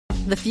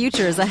The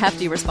future is a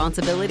hefty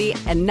responsibility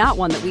and not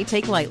one that we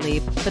take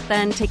lightly. But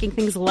then taking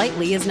things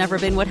lightly has never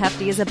been what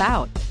Hefty is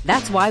about.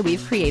 That's why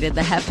we've created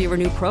the Hefty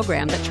Renew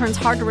program that turns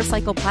hard to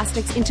recycle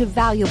plastics into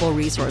valuable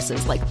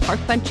resources like park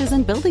benches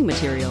and building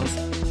materials.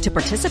 To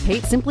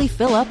participate, simply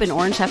fill up an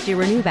orange Hefty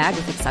Renew bag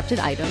with accepted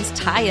items,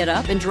 tie it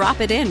up, and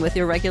drop it in with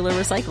your regular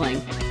recycling.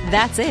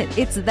 That's it.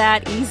 It's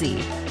that easy.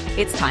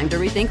 It's time to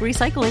rethink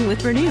recycling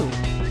with Renew.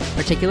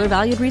 Particular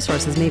valued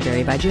resources may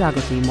vary by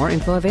geography. More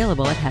info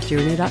available at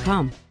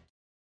heftyrenew.com.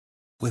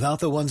 Without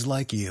the ones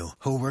like you,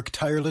 who work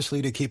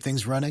tirelessly to keep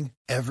things running,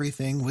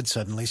 everything would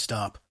suddenly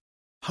stop.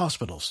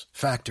 Hospitals,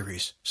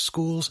 factories,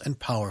 schools, and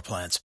power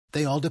plants,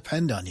 they all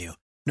depend on you.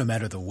 No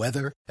matter the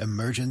weather,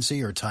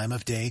 emergency, or time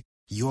of day,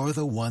 you're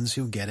the ones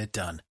who get it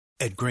done.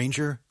 At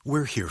Grainger,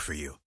 we're here for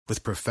you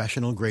with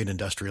professional-grade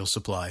industrial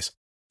supplies.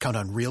 Count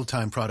on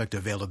real-time product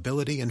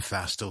availability and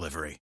fast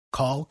delivery.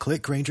 Call,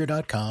 click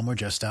Grainger.com, or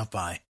just stop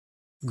by.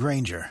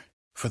 Grainger,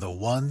 for the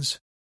ones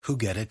who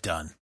get it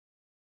done.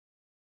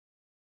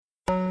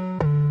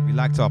 We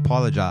like to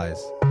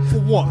apologize. For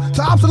what?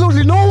 To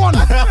absolutely no one.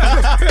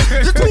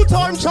 The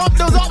two-time champ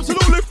does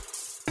absolutely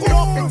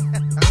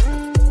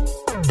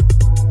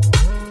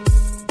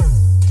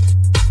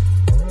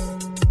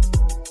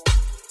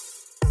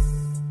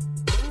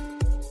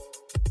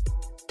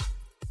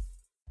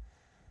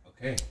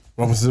Okay.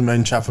 Welcome to the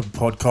main chat for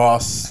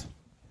podcast.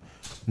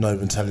 I'm not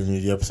even telling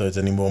you the episodes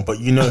anymore, but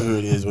you know who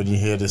it is when you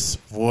hear this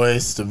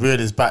voice. The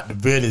beard is back. The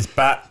beard is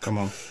back. Come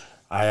on.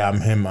 I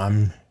am him.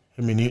 I'm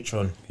Himmy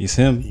Neutron. He's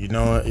him. You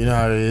know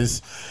how it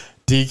is.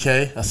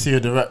 DK, I see you're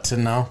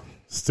directing now.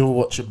 Still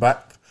watch it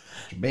back.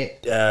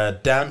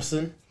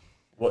 Damson,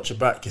 watch it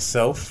back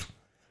yourself.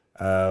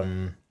 You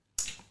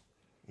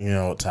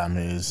know what time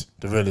it is.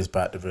 The real is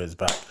back. The real is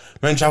back.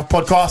 Main chat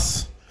for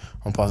podcast.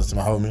 I'm passing to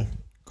my homie.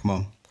 Come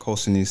on. Cole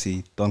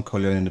Sanusi, Don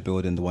Corleone in the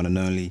building, the one and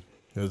only.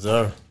 Yes,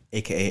 sir.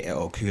 AKA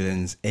L.O.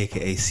 Coolins,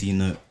 AKA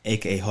C-Note,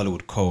 AKA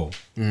Hollywood Cole.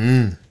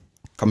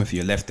 Coming for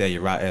your left there,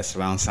 your right there,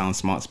 surround sound,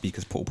 smart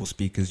speakers, portable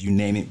speakers, you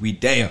name it, we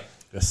dare.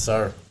 Yes,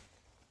 sir.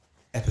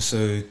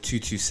 Episode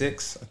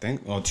 226, I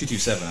think. Or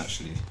 227,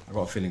 actually. I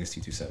got a feeling it's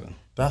 227.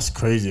 That's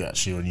crazy,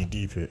 actually, when you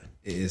deep it.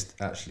 It is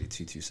actually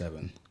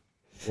 227.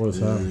 What's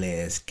that?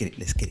 Let's get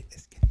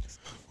it.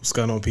 What's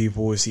going on,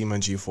 people? It's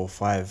E-Man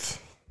G45.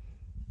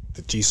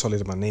 The G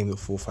solid in my name, the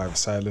 45 is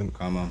silent.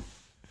 Come on.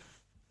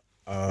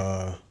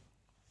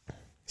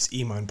 It's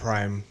E-Man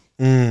Prime.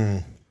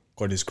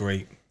 God is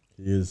great.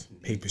 He is.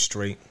 Paper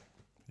straight.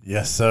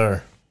 Yes,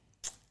 sir.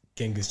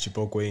 Genghis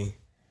Chibogwe.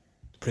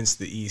 Prince of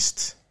the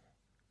East.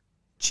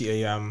 Cheetah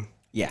Yam.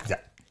 Yeah.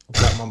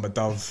 Black Mamba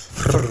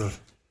Dove.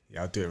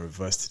 Yeah, I'll do it in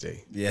reverse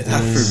today. Yeah,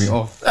 that threw me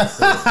off. That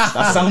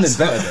sounded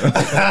better though.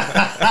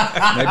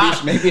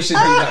 maybe it should be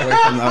that way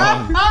from now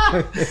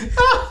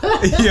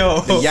on.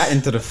 Yo. The yat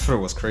into the throat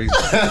was crazy.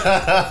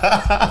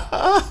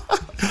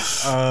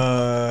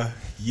 I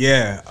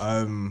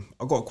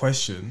got a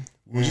question.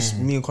 Just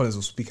me and Collins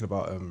were speaking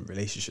about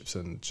relationships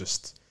and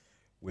just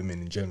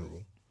women in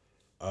general.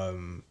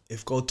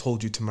 If God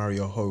told you to marry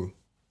a hoe,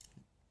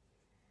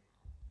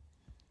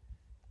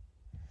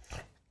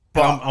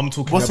 but I'm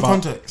talking what's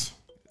about the context?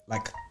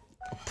 like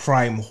a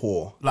prime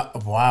whore,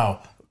 Like,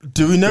 wow.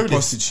 Do we know a this?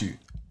 prostitute.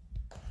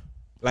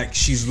 Like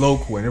she's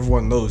local and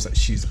everyone knows that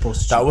she's a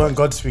prostitute. That weren't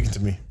God speaking to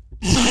me.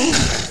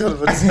 I don't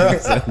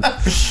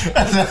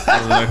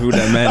know who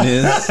that man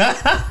is.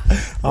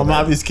 I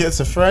might be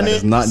schizophrenic.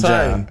 It's not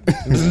son.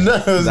 Jan. No,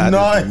 it's That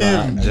not is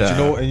him. not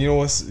Jan. And you know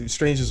what's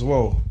strange as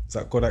well? Is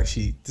that God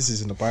actually, this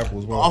is in the Bible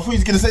as well. I thought he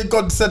was going to say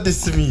God said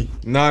this to me.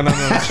 No.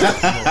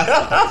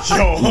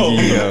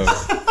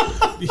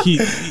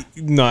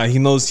 He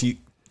knows He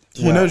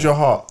knows your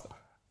heart.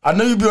 I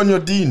know you be on your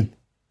Dean,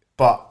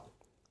 but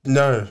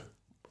no.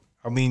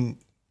 I mean,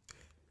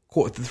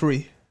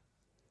 2:45.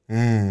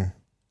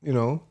 You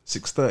know,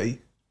 6:30.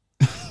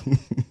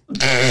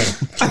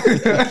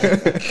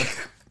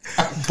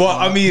 But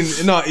I mean,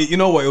 no, you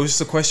know what? It was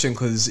just a question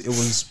because it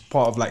was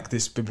part of like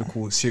this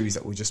biblical series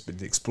that we've just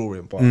been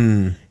exploring. But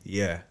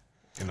yeah,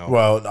 you know,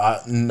 Well,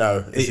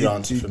 no, it's the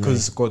answer for me.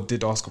 because God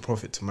did ask a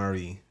prophet to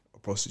marry a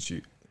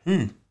prostitute.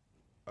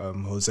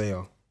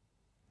 Hosea.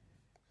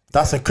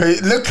 That's a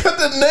crazy. Look at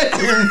the name.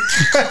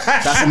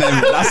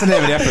 That's the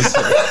name of the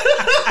episode.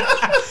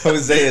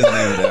 Hosea is the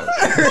name of that.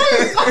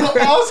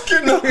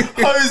 Asking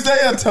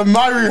Hosea to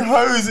marry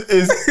Hose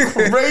is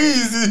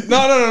crazy.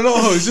 No,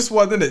 not Hose. Just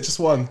one, innit? Just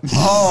one.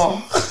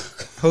 Oh,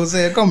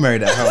 Hosea, go marry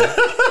that hoe.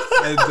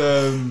 And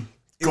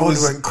God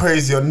went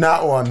crazy on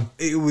that one.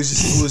 it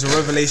was a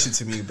revelation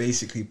to me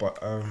basically. But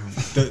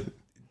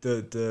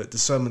the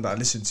sermon that I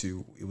listened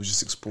to, it was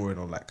just exploring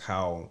on like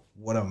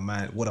what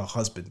a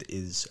husband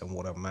is and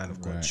what a man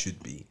of God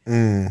should be.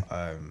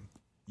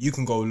 You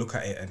can go look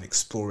at it and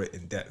explore it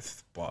in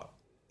depth, but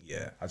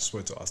yeah, I just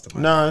wanted to ask the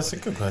man. No, it's a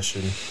good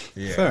question.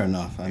 Yeah. Fair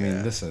enough. I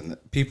mean, listen,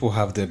 people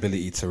have the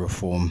ability to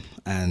reform,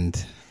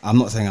 and I'm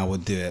not saying I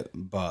would do it,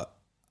 but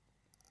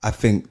I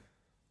think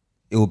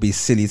it would be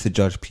silly to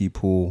judge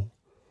people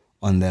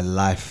on their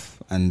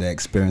life and their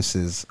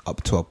experiences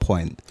up to a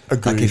point.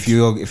 Agreed. Like if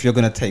you're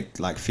gonna take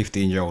like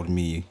 15-year-old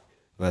me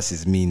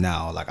versus me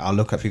now, like I'll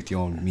look at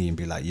 50-year-old me and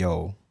be like,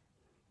 yo,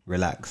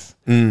 relax.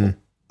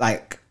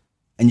 Like,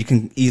 and you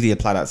can easily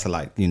apply that to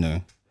like, you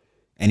know,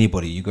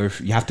 anybody. You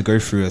have to go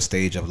through a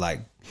stage of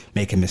like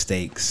making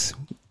mistakes,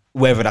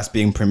 whether that's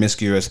being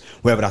promiscuous,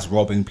 whether that's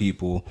robbing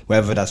people,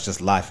 whether that's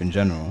just life in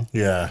general.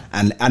 Yeah.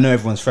 And I know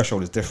everyone's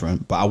threshold is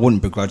different, but I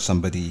wouldn't begrudge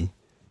somebody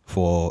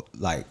for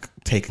like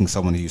taking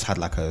someone who's had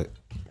like a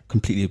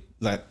completely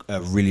like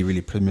a really,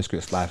 really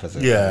promiscuous life as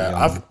a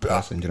young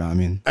person. Do you know what I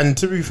mean? And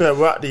to be fair,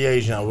 we're at the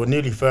age now, we're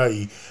nearly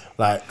 30.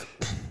 Like,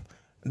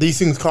 these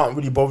things can't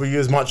really bother you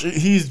as much.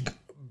 He's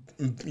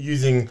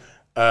using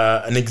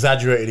an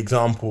exaggerated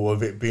example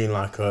of it being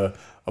like a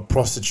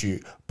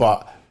prostitute,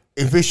 but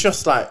if it's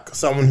just like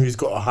someone who's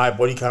got a high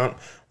body count,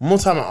 more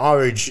time at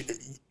our age,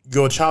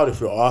 you're a child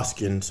if you're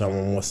asking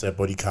someone what's their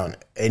body count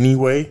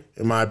anyway,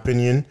 in my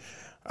opinion.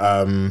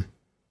 And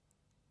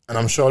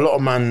I'm sure a lot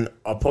of men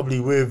are probably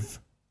with,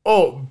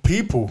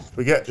 people,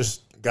 forget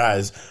just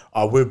guys,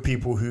 are with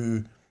people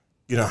who,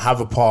 you know,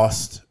 have a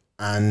past,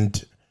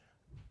 and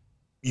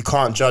you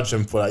can't judge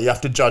them for that. You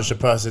have to judge the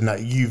person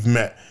that you've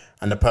met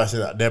and the person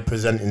that they're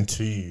presenting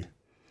to you.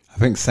 I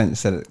think Saint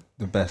said it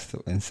the best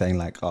in saying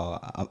like,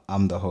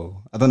 I'm the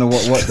hoe. I don't know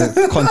what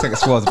the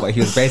context was, but he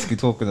was basically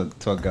talking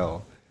to a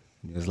girl.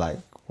 He was like,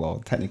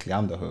 well, technically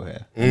I'm the hoe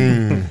here.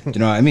 Do you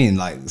know what I mean?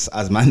 Like,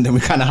 as man, then we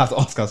kind of have to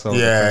ask ourselves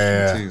the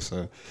question too.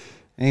 So,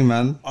 hey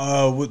man.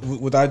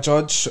 Would I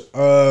judge?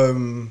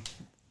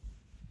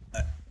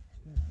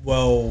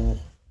 Well,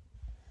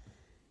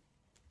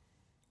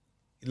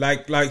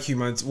 like you,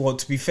 man. Well,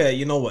 to be fair,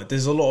 you know what?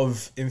 There's a lot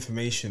of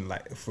information.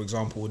 Like, for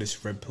example,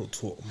 this red pill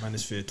talk,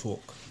 manosphere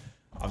talk.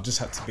 I've just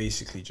had to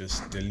basically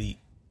just delete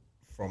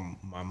from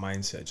my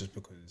mindset, just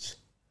because,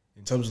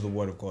 in terms of the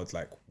word of God,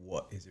 like,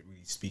 what is it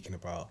really speaking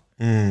about?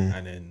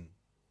 And then,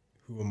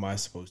 who am I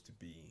supposed to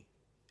be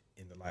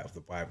in the light of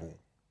the Bible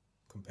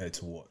compared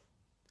to what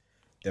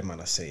them man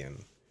are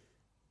saying?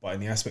 But in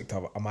the aspect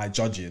of, am I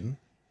judging?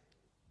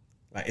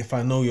 Like, if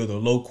I know you're the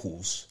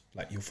locals,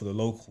 like you're for the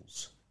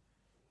locals,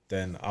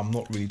 then I'm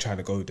not really trying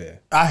to go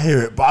there. I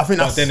hear it, but I think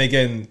that's... But then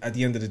again, at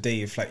the end of the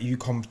day, if like you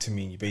come to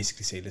me and you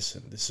basically say,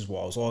 listen, this is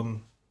what I was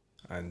on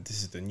and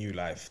this is the new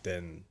life,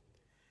 then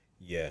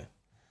yeah.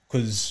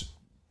 Because,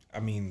 I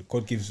mean,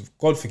 God forgives,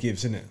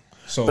 innit?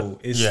 So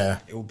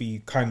it will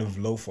be kind of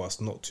low for us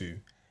not to.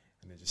 And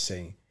they're just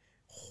saying,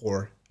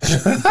 whore.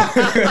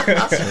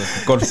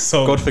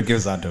 God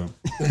forgives, I don't.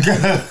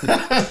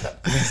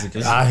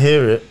 I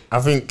hear it. I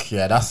think,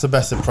 that's the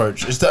best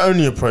approach. It's the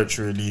only approach,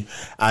 really.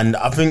 And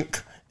I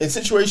think in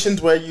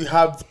situations where you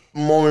have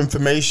more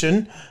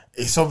information,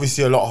 it's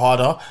obviously a lot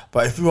harder.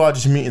 But if you are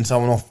just meeting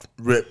someone off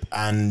rip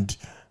and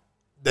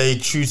they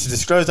choose to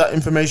disclose that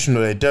information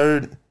or they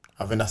don't,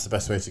 I think that's the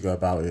best way to go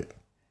about it.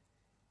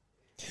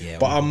 Yeah,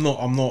 but I'm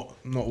not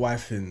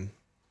wifing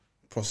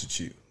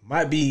prostitute.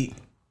 Might be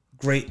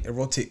great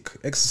erotic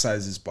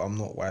exercises, but I'm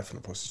not wifing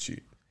a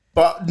prostitute.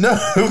 But no,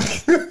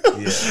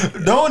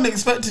 no one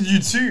expected you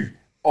to,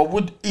 or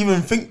would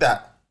even think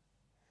that.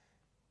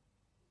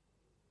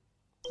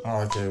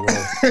 Oh, okay,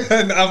 well,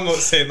 I'm not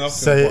saying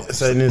nothing.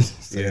 Say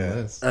this.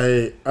 Yeah.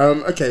 Hey,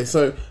 okay,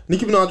 so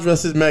Nicki Minaj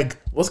versus Meg.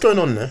 What's going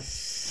on there?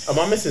 Am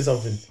I missing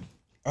something?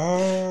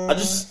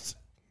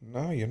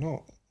 No, you're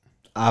not.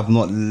 I've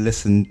not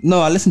listened.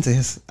 No, I listened to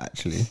his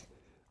actually.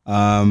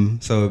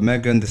 So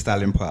Megan Thee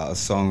Stallion put out a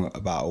song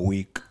about a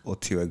week or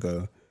two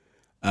ago,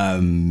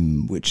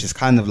 which is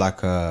kind of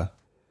like a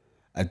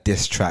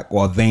diss track,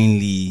 or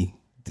vainly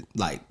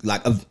like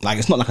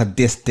it's not like a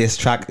diss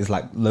track. It's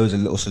like loads of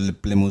little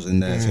subliminals in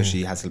there. So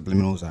she has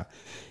subliminals at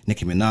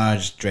Nicki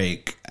Minaj,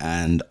 Drake,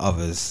 and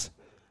others.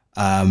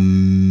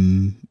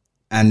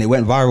 And it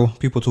went viral.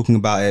 People talking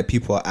about it.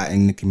 People are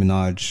atting Nicki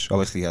Minaj.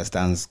 Obviously, her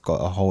stans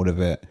got a hold of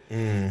it.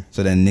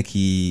 So then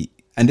Nicki,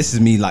 and this is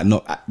me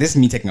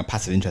taking a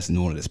passive interest in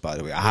all of this. By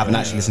the way, I haven't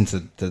actually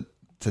listened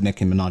to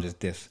Nicki Minaj's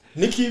diss.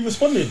 Nicki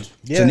responded.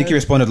 Yeah, so Nicki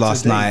responded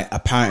last night.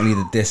 Apparently,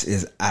 the diss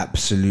is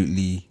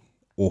absolutely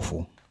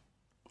awful.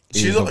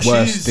 She's the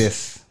worst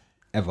diss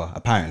ever.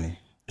 Apparently,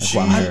 that's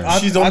what I'm hearing.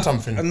 She's on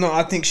something. No,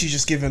 I think she's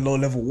just giving low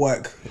level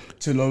work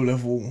to low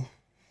level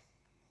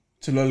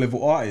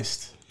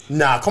artists.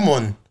 Nah, come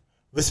on.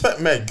 Respect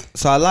Meg.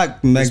 So I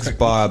like Meg's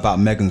bar about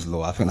Megan's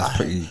Law. I think that's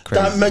pretty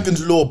crazy. That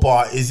Megan's Law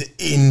bar is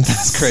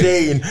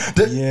insane.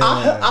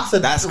 I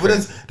said that's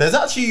crazy. There's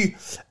actually,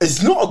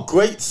 it's not a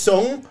great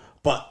song,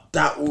 but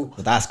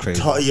that's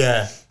crazy.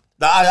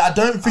 I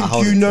don't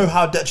think you know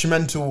how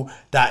detrimental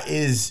that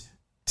is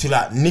to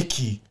like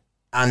Nicki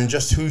and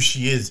just who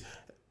she is.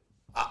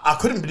 I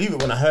couldn't believe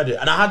it when I heard it,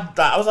 and I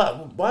was like,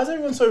 "Why is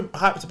everyone so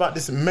hyped about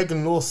this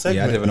Megan Law segment?"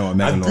 Yeah, I didn't even know what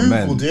Megan Law meant.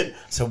 I googled it,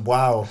 so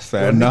wow,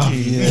 fair enough.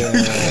 Yeah.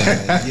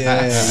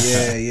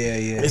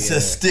 It's a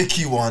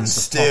sticky one,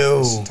 still.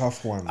 It's a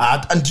tough one.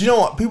 And do you know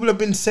what? People have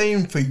been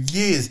saying for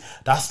years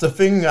that's the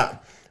thing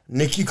that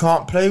Nicki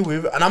can't play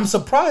with, and I'm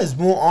surprised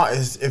more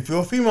artists. If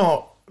you're a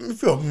female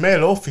if you're a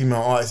male or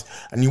female artist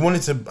and you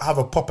wanted to have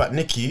a pop at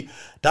Nicki,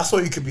 that's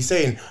what you could be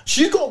saying.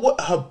 She's got what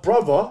her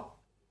brother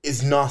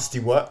is nasty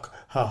work.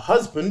 Her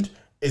husband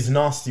is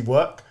nasty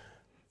work.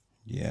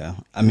 Yeah,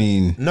 I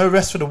mean, no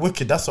rest for the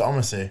wicked. That's what I'm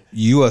gonna say.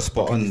 You are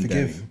spot on.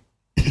 Forgive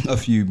a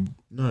few.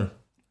 No.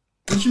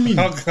 What do you mean?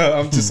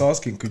 I'm just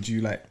asking. Could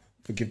you like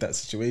forgive that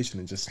situation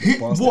and just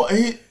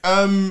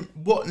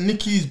what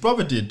Nicki's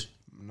brother did?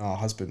 No,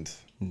 husband.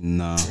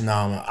 No,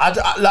 man.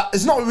 Like,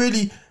 it's not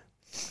really.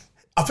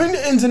 I think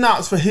the ins and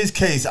outs for his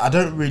case, I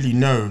don't really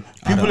know.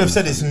 People have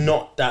said it's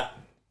not that.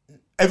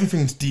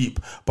 Everything's deep,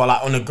 but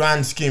like on the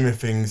grand scheme of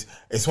things,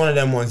 it's one of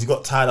them ones. He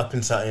got tied up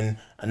in something,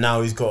 and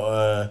now he's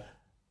got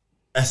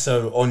a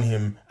SO on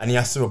him, and he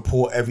has to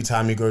report every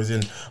time he goes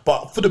in.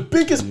 But for the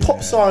biggest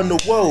pop star in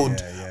the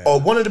world, or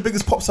one of the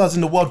biggest pop stars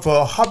in the world, for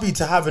a hubby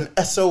to have an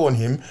SO on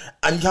him,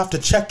 and you have to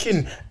check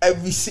in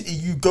every city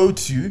you go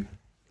to,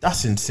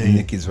 that's insane.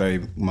 Nicki's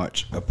very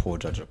much a poor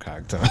judge of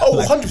character. Oh,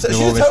 like, 100%. She's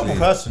a terrible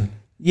person.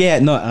 Yeah,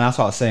 no, and that's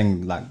what I was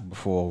saying, like,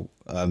 before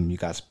you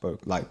guys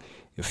spoke, like,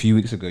 a few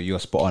weeks ago, you were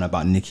spot on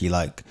about Nicki,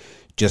 like,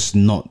 just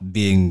not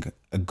being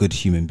a good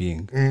human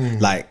being.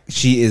 Like,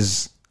 she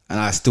is, and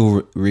I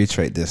still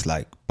reiterate this,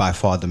 like, by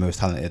far the most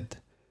talented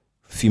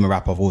female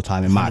rapper of all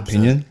time, in my 100%.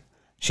 Opinion.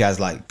 She has,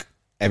 like,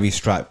 every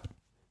stripe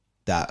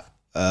that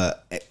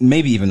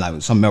maybe even,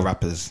 like, some male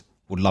rappers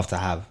would love to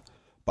have.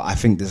 But I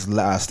think this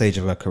latter stage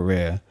of her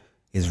career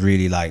is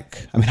really,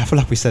 like, I mean, I feel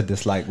like we said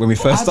this, like, when we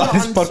first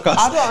started this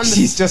podcast,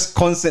 she's just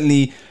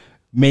constantly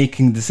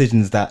making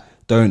decisions that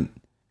don't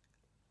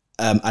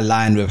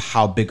align with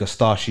how big a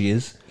star she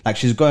is. Like,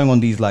 she's going on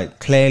these, like,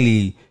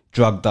 clearly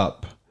drugged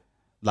up,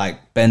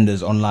 like,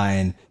 benders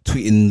online,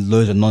 tweeting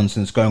loads of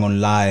nonsense, going on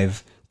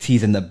live,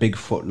 teasing the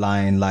Bigfoot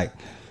line. Like,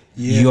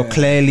 you're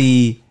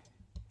clearly,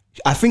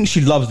 I think she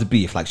loves the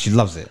beef. Like, she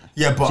loves it.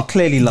 Yeah, but she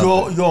clearly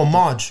loves it. You're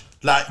Marge.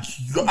 Like,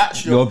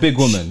 you're a big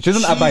woman. She's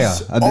an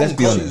abaya. Let's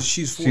be honest.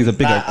 She's a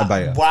big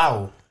abaya.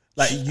 Wow.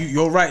 Like,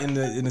 you're right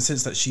in the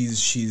sense that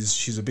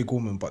she's a big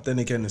woman, but then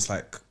again, it's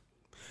like,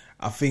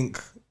 I think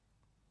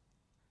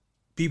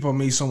people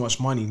made so much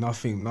money,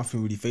 nothing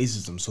really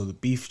phases them. So the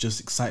beef just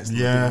excites them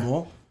a bit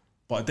more.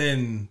 But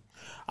then,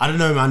 I don't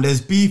know, man.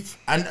 There's beef,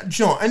 and do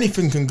you know what?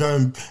 Anything can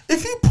go.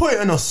 If you put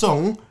it in a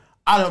song,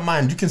 I don't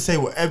mind. You can say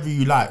whatever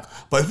you like.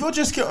 But if you're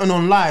just getting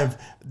on live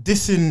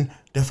dissing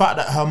the fact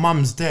that her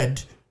mum's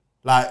dead,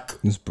 like,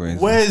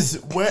 where's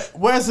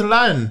the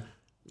line?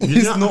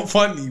 It's not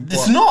funny.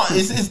 It's not.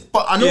 It's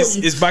but I know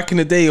it's back in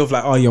the day of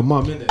like, oh, your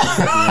mum, innit?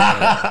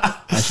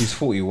 And she's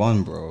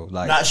 41, bro.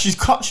 Like she's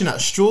clutching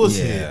at straws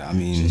here. Yeah, I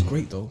mean, she's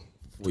great though.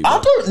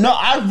 I don't know.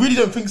 I really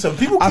don't think so.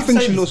 People. I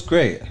think she looks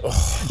great.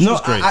 She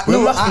looks great.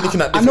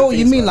 I know what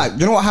you mean. Like,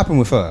 you know what happened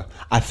with her?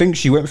 I think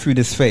she went through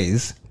this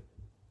phase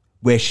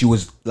where she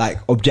was like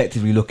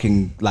objectively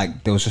looking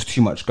like there was just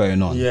too much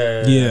going on.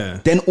 Yeah.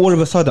 Then all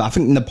of a sudden, I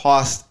think in the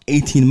past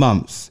 18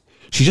 months,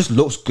 she just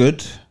looks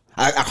good.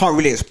 I can't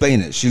really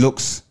explain it. She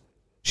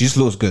just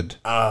looks good.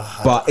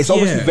 But it's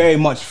obviously very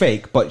much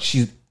fake. But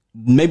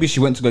maybe she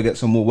went to go get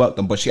some more work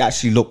done. But she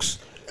actually looks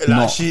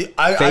not fake.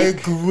 I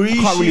agree. I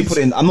can't really put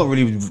it in. I'm not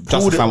really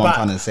justifying what I'm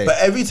trying to say. But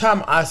every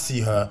time I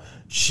see her,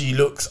 she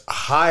looks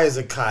high as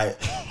a kite,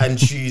 and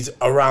she's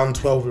around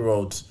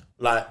 12-year-olds.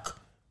 Like,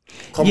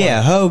 come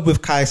on. Her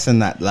with Kais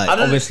and that. Like,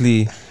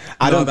 obviously,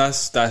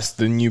 that's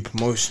the new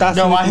promotion.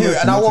 I hear it,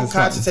 and I want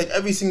Kai to take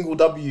every single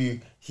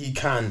W he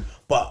can,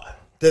 but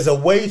there's a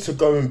way to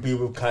go and be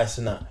with Kai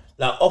and that.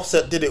 Like,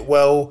 Offset did it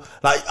well.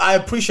 Like, I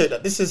appreciate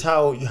that this is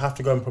how you have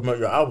to go and promote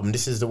your album.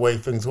 This is the way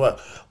things work.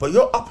 But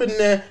you're up in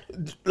there,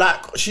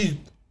 like, she's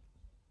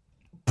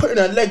putting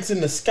her legs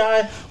in the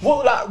sky.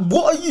 What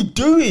are you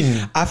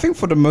doing? I think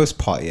for the most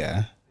part,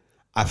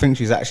 I think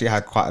she's actually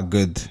had quite a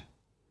good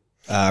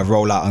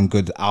rollout and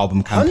good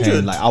album campaign.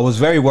 100. Like, I was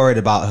very worried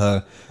about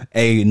her,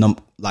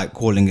 like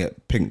calling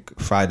it Pink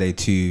Friday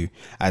 2,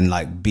 and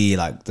like B,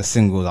 like the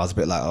singles. I was a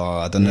bit like,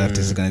 I don't know if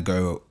this is gonna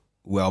go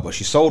well, but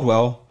she sold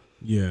well.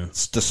 Yeah,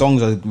 the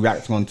songs are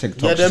reacting on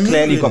TikTok. She's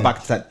clearly got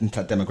back to that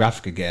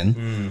demographic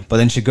again. But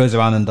then she goes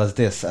around and does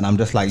this, and I'm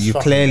just like, you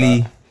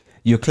clearly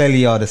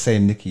are the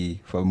same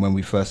Nicki from when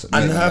we first.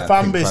 And her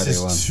fan base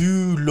is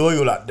too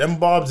loyal. Like, them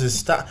barbs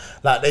is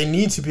like, they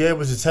need to be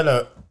able to tell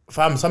her,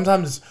 fam,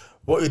 sometimes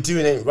what you're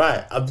doing ain't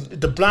right.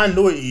 The blind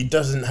loyalty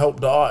doesn't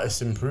help the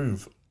artist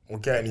improve or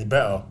get any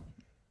better.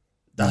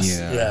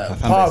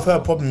 That's part of her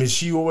problem is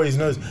she always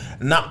knows,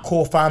 and that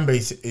core fan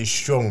base is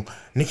strong.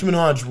 Nicki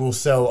Minaj will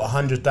sell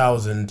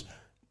 100,000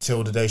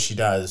 till the day she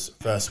dies,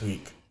 first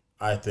week,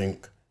 I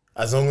think,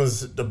 as long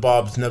as the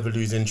barbs never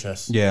lose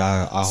interest.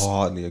 Yeah, I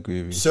wholeheartedly agree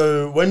with you.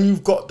 So when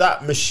you've got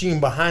that machine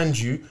behind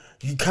you,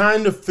 you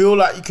kind of feel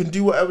like you can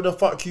do whatever the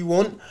fuck you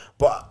want,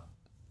 but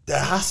there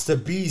has to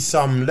be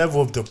some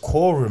level of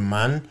decorum,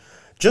 man.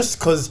 Just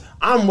because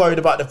I'm worried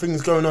about the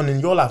things going on in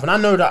your life, and I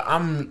know that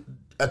I'm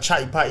a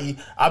chatty patty.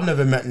 I've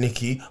never met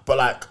Nicki, but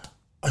like,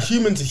 a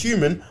human to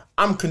human,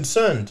 I'm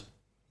concerned.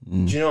 Do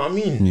you know what I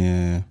mean?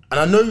 Yeah. And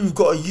I know you've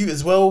got a you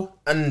as well,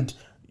 and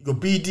your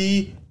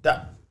BD.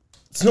 That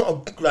it's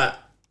not like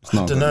It's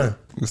not I don't know.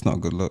 It's not a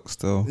good look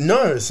still.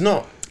 No, it's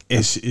not.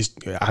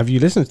 Have you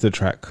listened to the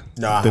track?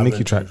 No, I the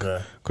Nicki haven't,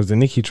 track. Because the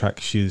Nicki track,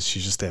 she's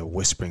just there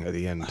whispering at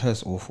the end. I heard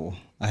it's awful.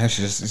 I heard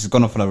she's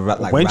gone off on a like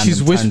when random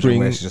she's whispering,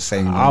 where she's just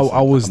saying.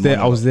 I was there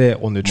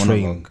on the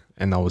train, monologue.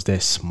 and I was there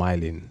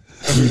smiling,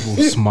 evil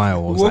smile.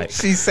 I was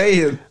What's she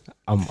saying?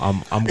 I'm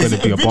gonna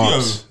it be a a video?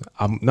 boss.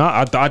 I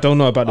don't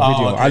know about the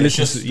video. okay, I it's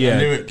listened just to a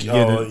lyric.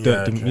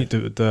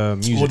 the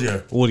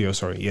music Audio.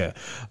 Sorry, yeah,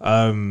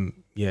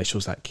 yeah. She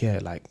was like, yeah,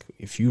 like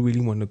if you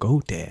really want to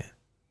go there,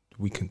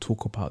 we can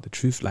talk about the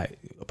truth, like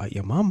about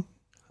your mum.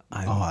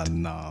 Oh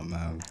no,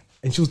 man.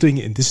 And she was doing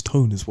it in this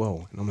tone as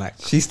well, and I'm like,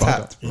 She's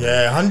brother. tapped. Bro.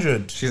 Yeah,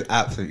 100. She's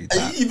absolutely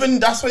tapped. Even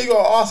that's why you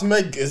gotta ask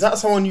Meg. Is that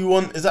someone you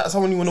want? Is that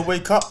someone you want to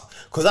wake up?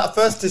 Because at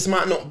first this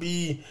might not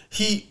be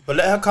heat, but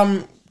let her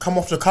come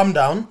off the come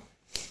down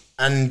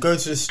and go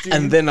to the studio.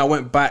 And then I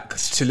went back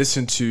to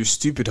listen to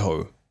Stupid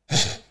Ho,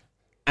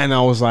 and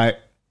I was like,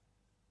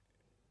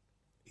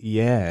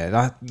 yeah,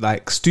 that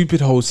like Stupid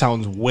Ho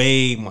sounds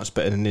way much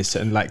better than this.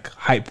 And like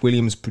Hype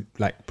Williams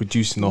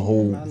producing the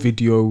whole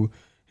video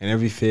and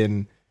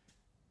everything.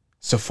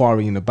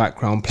 Safari in the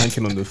background,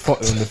 planking on the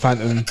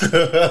Phantom.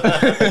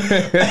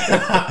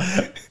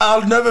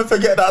 I'll never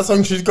forget that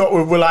song she's got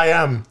with Will I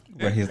Am.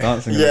 Where he's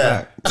dancing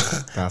Yeah. in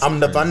the back. I'm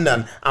the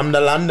Bandan. I'm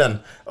the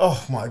London.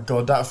 Oh my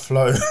god, that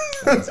flow.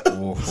 That's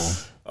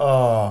awful.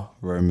 Oh,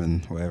 Roman,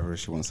 whatever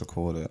she wants to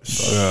call it.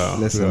 But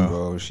listen,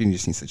 bro, she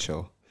just needs to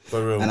chill.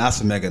 for real. And as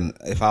for Megan,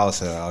 if I was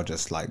her, I'll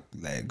just like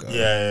let it go.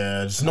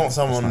 Yeah, it's not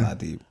someone. It's not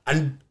that deep.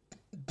 And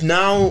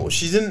now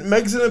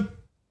Meg's in a,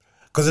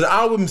 because the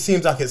album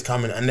seems like it's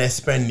coming and they're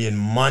spending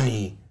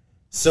money.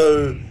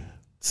 So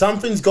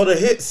something's got to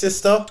hit,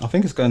 sister. I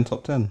think it's going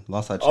top 10.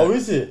 Last I checked. Oh,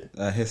 is it?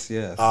 His,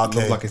 yeah. Okay.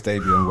 Looks like it's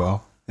debuting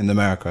well in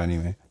America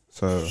anyway.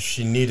 So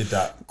She needed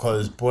that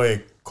because,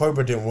 boy,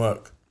 Cobra didn't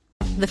work.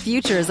 The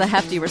future is a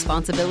hefty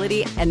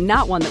responsibility and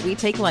not one that we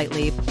take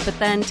lightly. But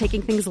then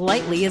taking things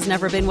lightly has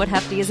never been what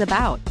Hefty is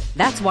about.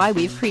 That's why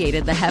we've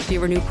created the Hefty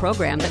Renew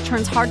program that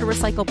turns hard to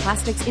recycle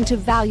plastics into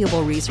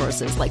valuable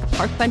resources like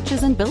park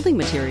benches and building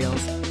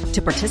materials.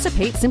 To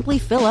participate, simply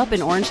fill up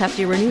an orange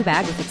Hefty Renew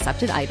bag with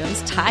accepted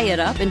items, tie it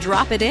up, and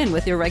drop it in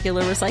with your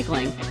regular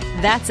recycling.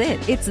 That's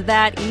it. It's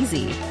that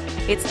easy.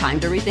 It's time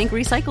to rethink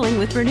recycling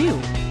with Renew.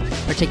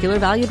 Particular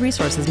valued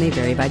resources may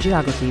vary by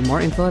geography.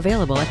 More info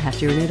available at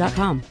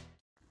heftyrenew.com.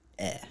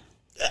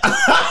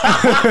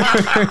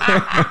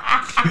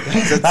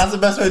 That's the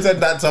best way to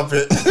end that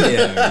topic.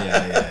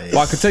 yeah. But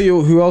I can tell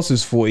you who else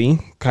is 40.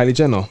 Kylie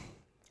Jenner.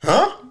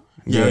 Huh?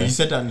 Yeah. You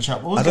said that in the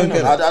chat. What was I don't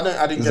going get on? it.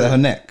 I didn't Is get that it. her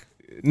neck?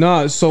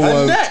 No, so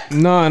Her neck?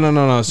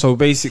 no. So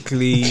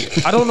basically,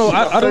 I don't know.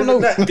 I don't know.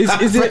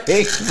 Is it?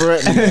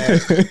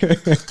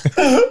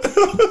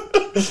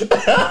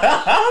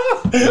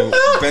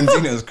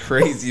 Benzino is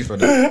crazy for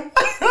that.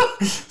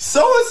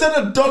 Someone said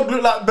a dog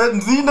looked like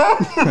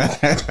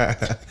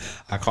Benzino.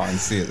 I can't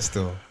see it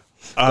still.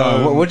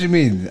 What do you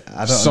mean?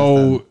 I don't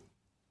understand.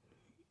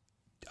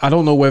 I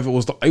don't know whether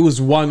it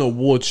was one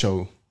award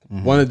show,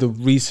 one of the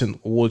recent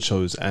award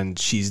shows, and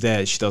she's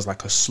there. She does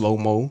like a slow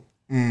mo,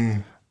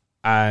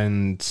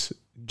 and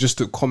just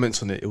the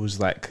comments on it, it was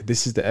like,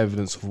 "This is the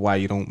evidence of why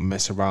you don't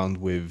mess around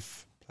with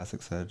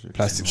Plastic surgery.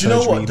 Do you know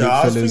what, lip though?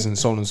 I was fillers, think- and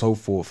so on and so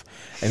forth."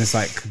 And it's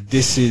like,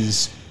 this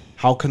is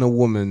how can a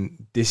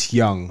woman this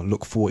young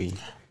look 40?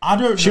 I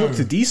don't She know.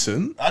 looked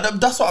decent,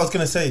 That's what I was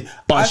going to say.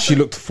 but I she think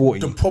looked 40.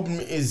 The problem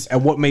is,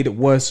 And what made it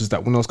worse was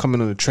that when I was coming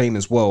on the train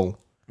as well,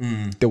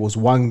 there was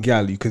one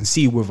gal you can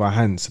see with her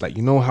hands, like,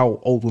 you know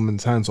how old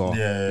women's hands are.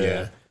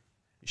 Yeah.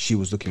 She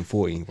was looking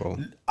 40, bro.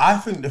 I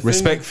think the thing,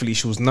 Respectfully,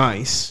 she was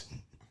nice,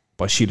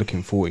 but she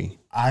looking 40.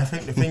 I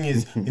think the thing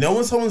is, you know,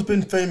 when someone's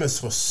been famous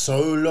for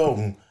so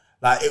long,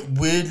 like it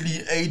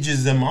weirdly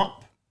ages them up.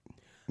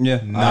 Yeah,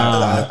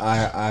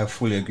 I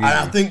fully agree. And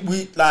I think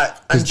we like,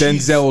 and Because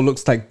she's- Denzel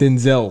looks like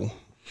Denzel.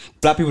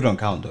 Black people don't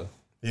count though.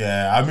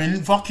 Yeah, I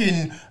mean,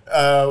 fucking,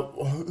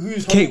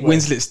 who's Kate Holloway?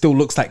 Winslet still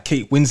looks like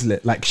Kate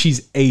Winslet. Like,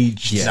 she's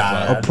aged Nah, the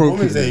woman's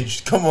appropriately.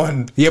 aged. Come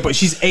on. Yeah, but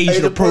she's aged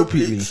Age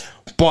appropriately.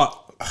 But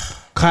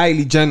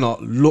Kylie Jenner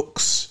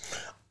looks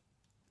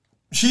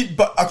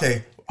But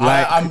okay,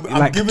 like I'm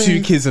like giving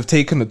 2 kids have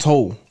taken a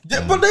toll.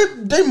 Yeah, but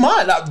they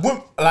might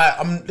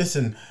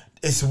listen.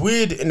 It's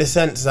weird in the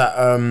sense that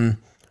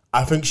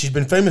I think she's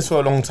been famous for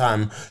a long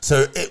time,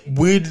 so it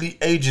weirdly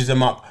ages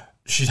them up.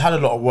 She's had a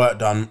lot of work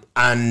done,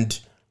 and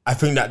I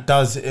think that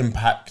does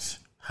impact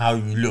how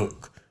you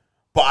look.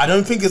 But I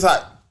don't think it's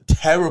like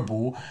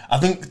terrible. I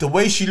think the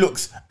way she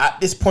looks at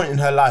this point in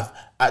her life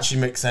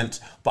actually makes sense.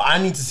 But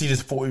I need to see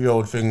this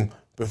 40-year-old thing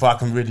before I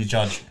can really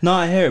judge. No,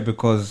 I hear it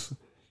because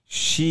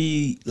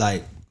she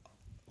like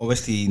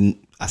obviously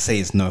I say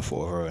it's no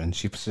fault of her and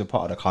she's a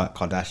part of the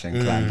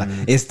Kardashian clan. Like,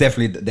 it's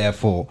definitely their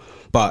fault.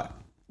 But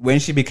when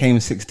she became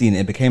 16,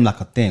 it became like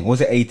a thing.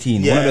 Was it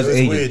 18? Yeah, One of those it was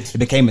ages. weird. It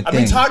became a I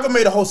thing. mean, Tiger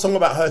made a whole song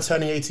about her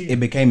turning 18. It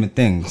became a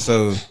thing.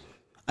 So,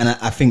 and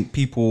I think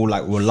people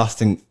like were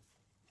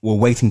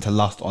waiting to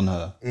lust on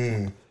her.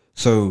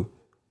 So,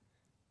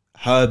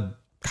 her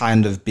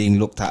kind of being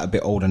looked at a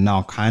bit older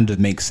now kind of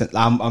makes sense.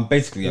 I'm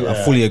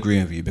fully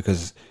agreeing with you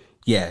because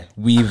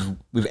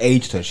we've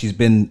aged her. She's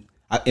been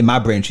in my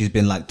brain. She's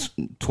been like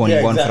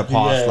 21 for the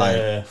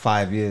past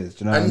 5 years.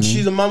 Do you know what I mean?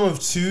 She's a mum of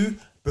 2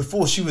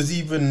 before she was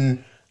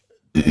even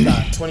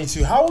like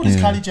 22. How old is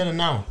Kylie Jenner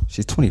now?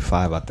 She's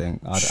 25, I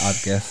think. I'd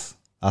guess.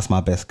 That's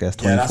my best guess.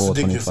 24, that's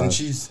ridiculous. 25. And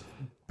she's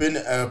been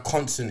a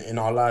constant in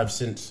our lives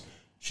since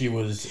she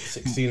was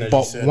 16. As but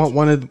you said.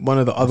 one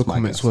of the other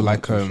comments were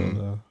like,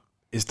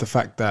 is the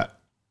fact that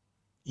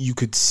you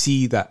could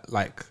see that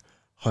like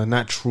the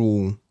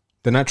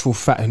natural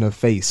fat in her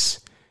face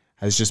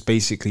has just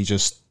basically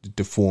just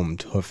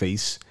deformed her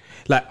face.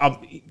 Like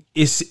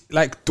it's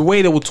like the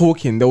way they were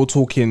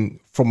talking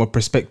from a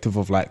perspective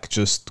of like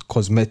just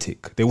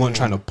cosmetic. They weren't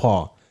trying to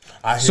par.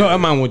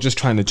 Certain man were just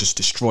trying to just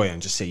destroy and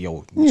just say,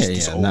 yo,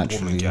 this old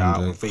woman, get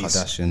out of her face.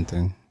 Kardashian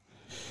thing.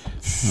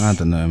 I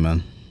don't know,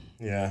 man.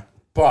 Yeah.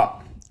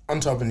 But on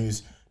to other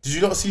news. Did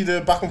you not see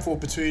the back and forth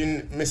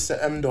between Mr.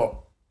 M.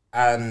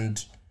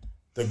 and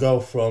the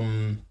girl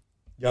from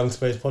Young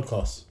Space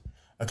podcast?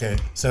 Okay,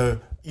 so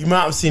you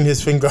might have seen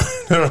his thing going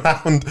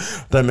around.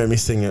 Don't make me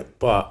sing it.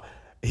 But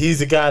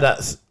he's a guy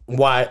that's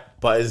white,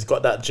 but he's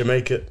got that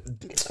Jamaican.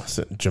 Yeah,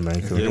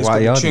 he's got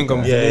the chewing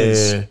gum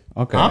veneers. veneers.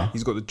 Okay. Huh?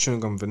 He's got the chewing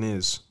gum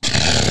veneers.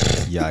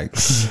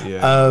 Yikes.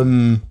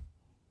 Yeah.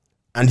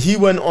 And he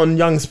went on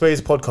Young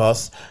Space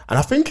podcast, and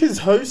I think his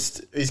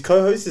co-host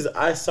is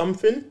I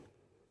something.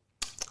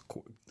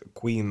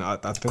 Queen, I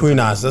think Queen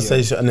As. Let's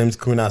say her name's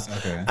Queen As.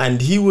 Okay.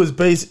 And he was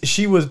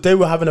they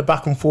were having a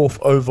back and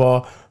forth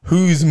over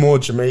who's more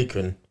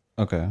Jamaican.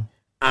 Okay.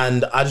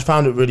 And I just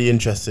found it really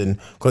interesting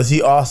because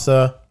he asked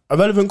her a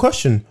relevant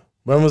question.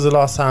 When was the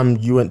last time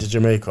you went to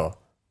Jamaica?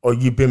 Or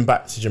you've been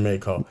back to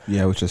Jamaica?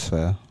 Yeah, which is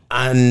fair.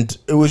 And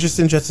it was just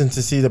interesting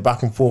to see the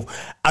back and forth.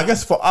 I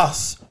guess for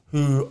us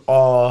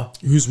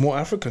who's more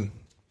African?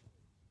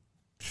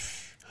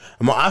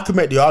 I could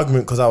make the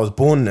argument because I was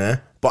born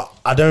there, but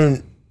I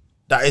don't.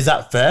 Is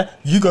that fair?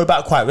 You go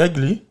back quite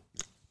regularly.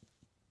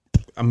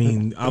 I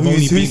mean, I've Who's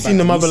only been seen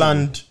the back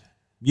motherland? recently.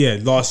 Yeah,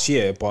 last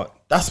year, but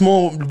That's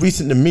more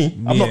recent than me.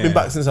 I've not been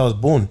back since I was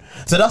born.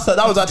 So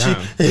that was actually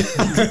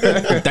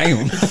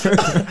Damn.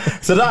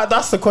 So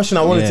that's the question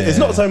I wanted to. It's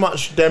not so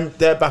much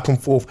their back and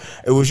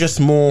forth. It was just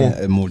more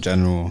more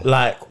general.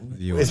 like,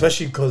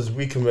 especially because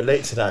we can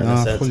relate to that in a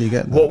I sense. fully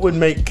get that. What would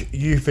make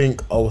you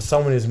think, oh,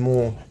 someone is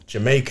more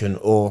Jamaican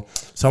or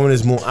someone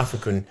is more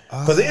African?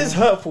 Because it is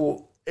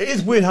hurtful. It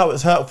is weird how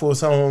it's hurtful.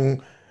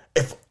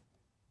 If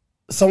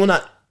someone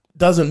that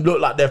doesn't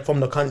look like they're from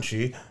the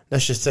country,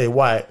 let's just say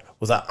white,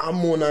 was like, I'm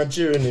more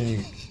Nigerian than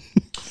you.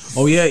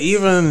 oh yeah,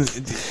 even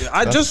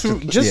I just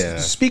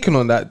speaking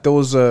on that, there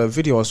was a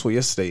video I saw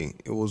yesterday.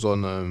 It was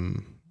on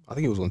I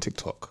think it was on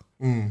TikTok.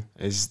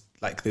 It's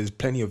like there's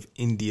plenty of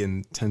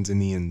Indian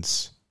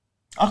Tanzanians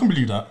I can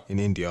believe that. in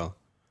India.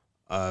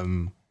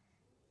 And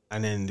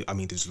then I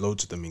mean there's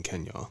loads of them in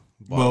Kenya.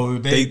 But Well,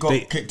 they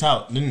got kicked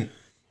out, didn't?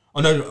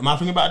 Oh no, am I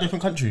thinking about a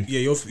different country?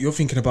 Yeah, you're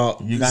thinking about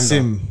Uganda.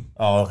 Sim.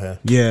 Oh, okay.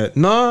 Yeah,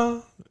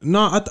 no,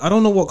 I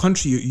don't know what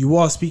country you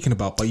are speaking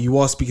about, but you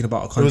are speaking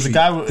about a country. It was a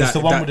guy. It's the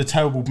one with the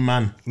terrible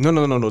man.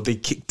 No. They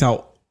kicked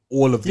out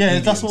all of the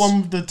Indians. That's the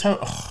one with the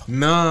terrible.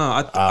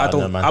 Nah, I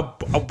don't.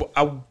 no,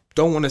 I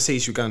don't want to say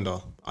it's Uganda.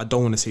 I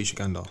don't want to say it's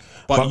Uganda,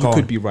 but you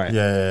could be right.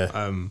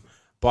 Yeah.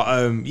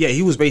 Yeah,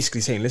 he was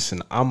basically saying,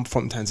 listen, I'm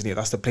from Tanzania.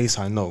 That's the place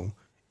I know.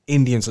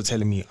 Indians are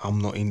telling me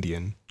I'm not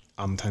Indian.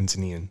 I'm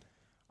Tanzanian.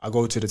 I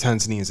go to the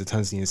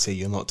Tanzanians say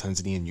you're not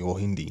Tanzanian, you're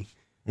Hindi.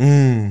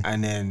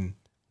 And then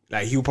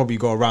like he'll probably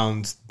go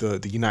around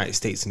the United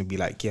States and be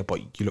like, yeah, but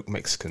you look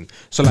Mexican.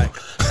 So like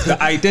the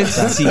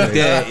identity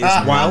there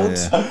is wild.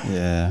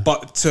 Yeah.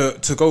 But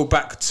to go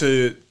back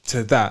to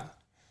that,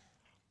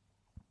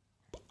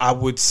 I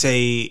would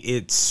say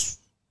it's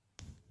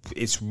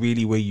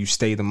really where you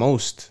stay the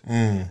most.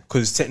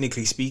 Because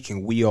technically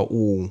speaking, we are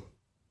all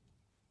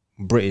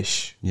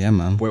British. Yeah,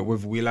 man.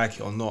 Whether we like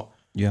it or not.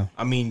 Yeah.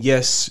 I mean,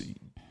 yes,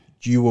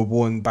 you were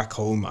born back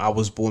home. I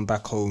was born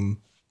back home.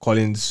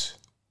 Collins,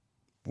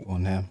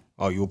 Born here.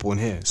 oh, you were born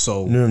here.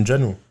 So Newham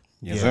General.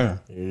 Yes, sir.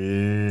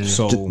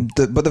 So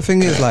But the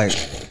thing is, like,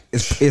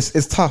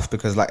 it's tough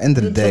because, like, end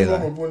of the day, Were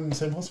like, born in the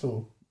same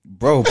hospital.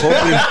 bro,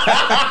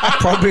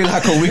 probably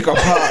like a week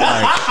apart,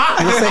 like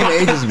the same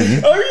age as me.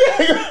 Oh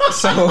yeah.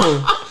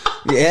 So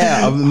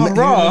yeah,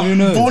 who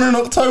knows? Born in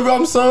October.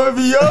 I'm so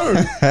over yo.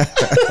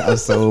 I'm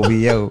so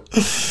OVO.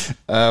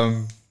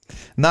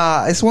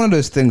 Nah, it's one of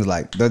those things.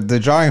 Like the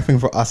jarring thing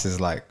for us is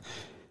like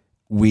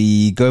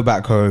we go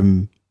back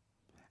home,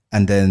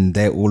 and then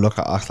they all look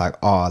at us like,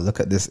 "Oh, look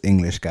at this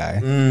English guy,"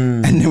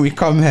 and then we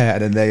come here,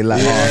 and then they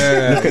like,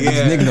 "Oh, look at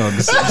these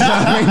nignogs." You know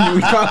what I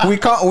mean? We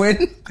can't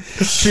win.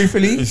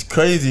 Truthfully, It's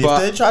crazy.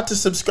 But- If they tried to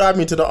subscribe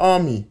me to the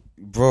army,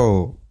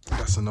 bro.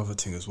 that's another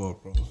thing as well,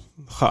 bro.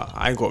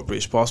 I ain't got a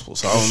British passport,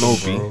 so I don't know,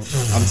 bro.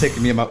 I'm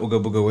taking me and my Ooga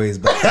Booga ways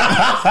back.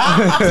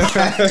 back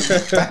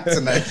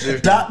to Nigeria.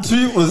 that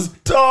tweet was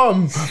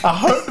dumb. I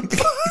hope.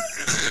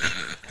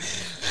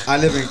 I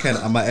live in Kent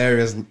and my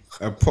area's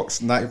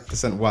approx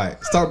 90%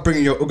 white. Start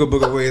bringing your Ooga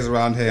Booga ways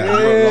around here.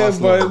 Yeah,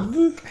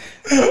 man.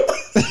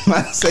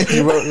 Man said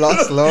you won't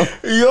last long.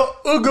 Your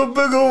Ooga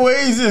Booga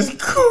ways is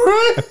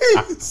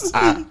crazy.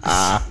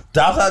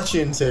 That's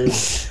actually insane.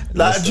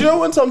 Like, do you know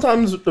when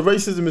sometimes the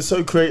racism is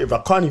so creative, I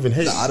can't even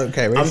hate. I don't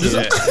care.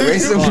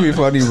 Racism can be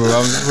funny, bro.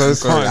 I'm so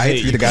sorry. I hate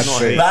to be the guy to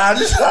say. I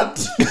just had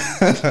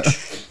to.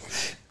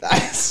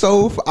 That's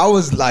so. I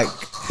was like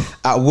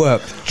at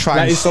work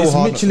trying like so it's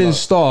hard. Michelin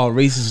star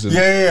racism.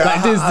 Yeah.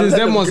 Like there's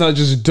them ones that are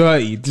just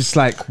dirty. Just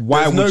like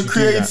why There's would no you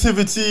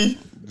creativity.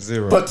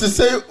 Zero. But to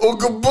say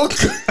Ooga Booga.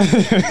 do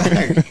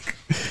that?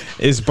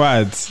 It's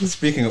bad.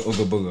 Speaking of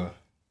Ooga Booga,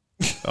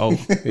 Oh,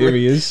 here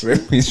he is.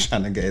 Remy's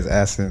trying to get his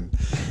ass in.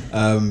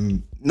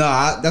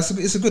 No,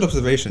 it's a good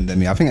observation,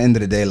 Demi. I think at the end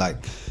of the day, like,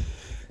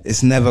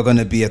 it's never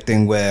gonna be a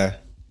thing where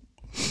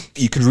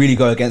you could really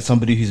go against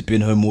somebody who's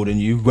been home more than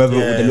you, whether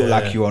they look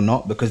like you or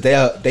not, because they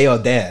are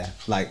there.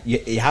 Like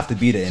you have to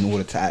be there in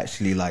order to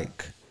actually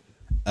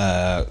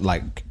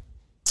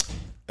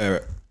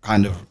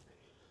kind of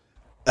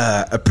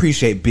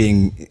appreciate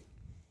being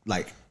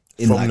like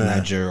in From like there.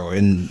 Nigeria or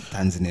in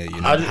Tanzania.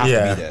 You know, you have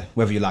to be there,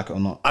 whether you like it or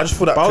not. I just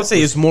thought that. But I would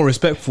say it's more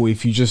respectful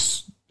if you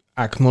just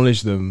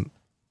acknowledge them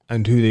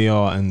and who they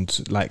are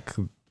and like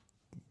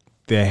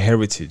their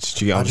heritage.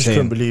 Do you get what I I'm just saying?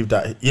 couldn't believe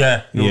that.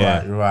 Yeah, you're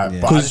right.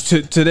 Yeah. But I Because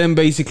just, to them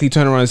basically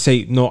turn around and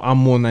say, no, I'm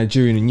more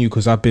Nigerian than you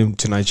because I've been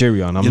to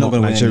Nigeria and I'm You're not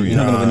gonna Nigerian.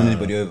 You're not gonna win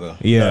anybody over.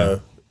 Yeah.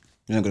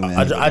 You're not gonna win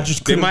anybody I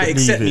just They couldn't might believe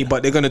accept me, it.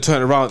 but they're going to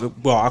turn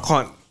around. Well, I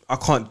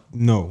can't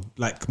know.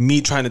 Like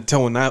me trying to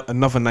tell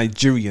another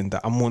Nigerian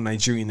that I'm more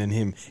Nigerian than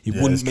him, it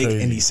Yeah, wouldn't it's make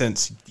crazy. any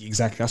sense.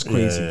 Exactly, that's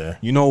crazy. Yeah.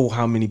 You know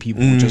how many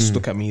people will just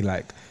look at me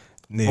like,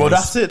 nah, Well,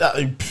 it's- that's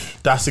it.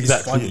 That's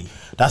exactly. funny.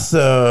 That's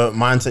the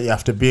mindset you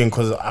have to be in,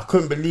 because I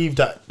couldn't believe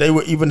that they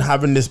were even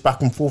having this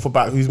back and forth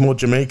about who's more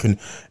Jamaican.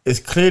 It's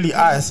clearly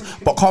ice.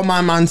 But Carl,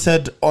 my man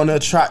said on a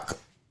track,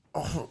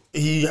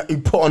 he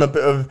put on a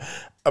bit of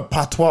a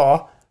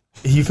patois.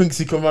 He thinks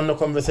he can run the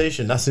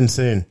conversation. That's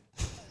insane.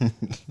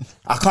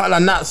 I can't.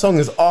 Like, that song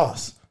is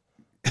arse.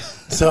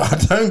 So I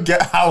don't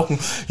get how,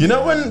 you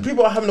know, when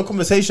people are having a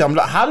conversation, I'm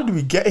like, how did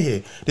we get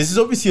here? This is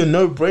obviously a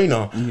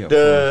no-brainer. Yeah,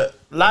 The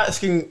light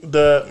skin, I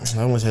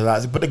don't want to say light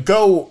skin, but the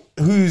girl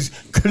who's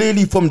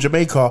clearly from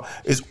Jamaica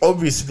is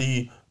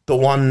obviously the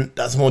one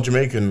that's more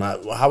Jamaican.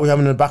 Like, how are we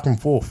having a back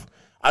and forth?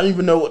 I don't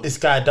even know what this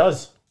guy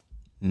does,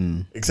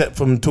 except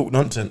from talk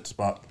nonsense.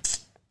 But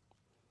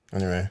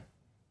anyway,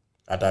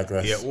 I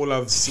digress. yeah, all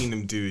I've seen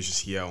him do is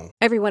just yell.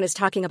 Everyone is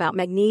talking about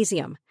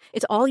magnesium.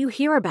 It's all you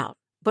hear about.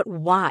 But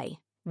why?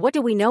 What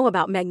do we know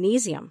about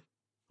magnesium?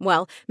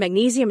 Well,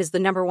 magnesium is the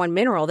number one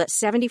mineral that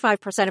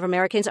 75% of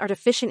Americans are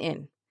deficient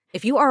in.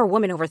 If you are a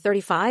woman over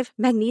 35,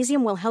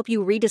 magnesium will help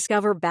you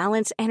rediscover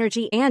balance,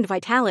 energy, and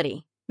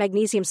vitality.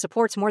 Magnesium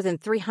supports more than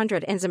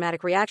 300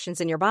 enzymatic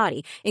reactions in your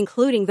body,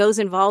 including those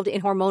involved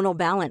in hormonal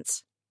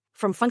balance.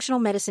 From functional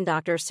medicine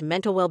doctors to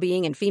mental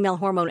well-being and female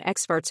hormone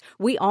experts,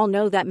 we all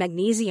know that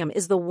magnesium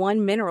is the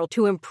one mineral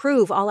to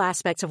improve all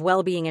aspects of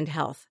well-being and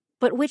health.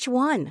 But which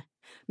one?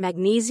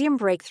 Magnesium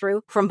Breakthrough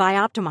from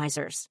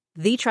Bioptimizers,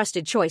 the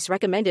trusted choice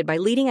recommended by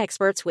leading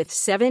experts with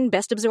 7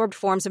 best-absorbed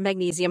forms of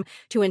magnesium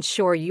to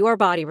ensure your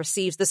body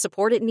receives the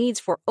support it needs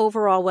for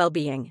overall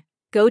well-being.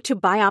 Go to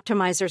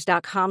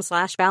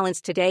bioptimizers.com/balance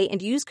today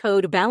and use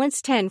code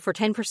BALANCE10 for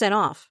 10%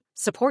 off.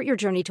 Support your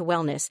journey to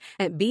wellness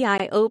at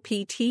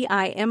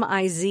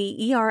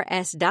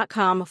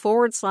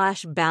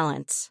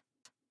bioptimizers.com/balance.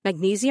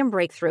 Magnesium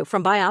Breakthrough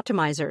from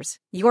Bioptimizers,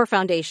 your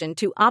foundation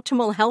to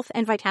optimal health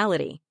and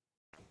vitality.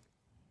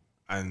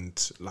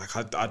 And like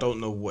I don't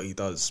know what he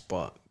does,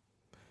 but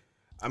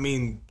I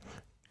mean,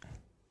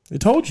 I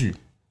told you.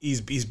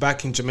 he's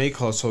back in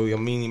Jamaica, so I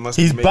mean he must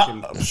He's be back.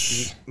 making.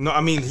 No,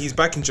 I mean he's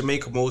back in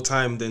Jamaica more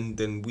time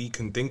than we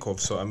can think of.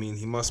 So I mean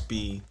he must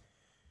be.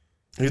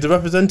 He's the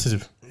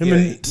representative. Him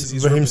and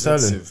he's Raheem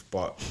Sterling. representative,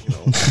 but you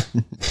know,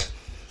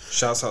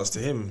 shouts outs to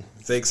him.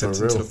 If they accept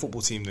him to the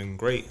football team, then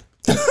great.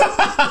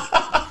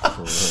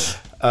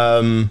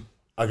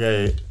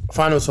 Okay,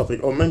 final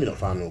topic, or maybe not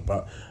final,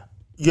 but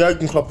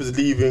Jurgen Klopp is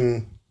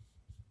leaving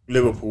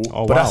Liverpool.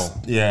 Oh, but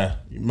wow. Yeah,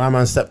 my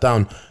man stepped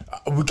down.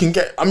 We can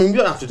get. I mean, we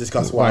don't have to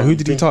discuss why. Why? Who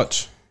did he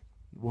touch?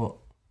 What?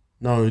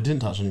 No, he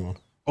didn't touch anyone.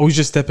 Oh, he's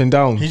just stepping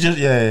down. He just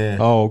yeah.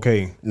 Oh,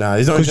 okay. Nah,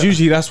 he's not. Because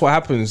usually that's what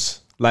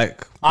happens.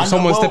 Like I if know,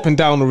 someone's well- stepping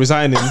down or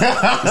resigning,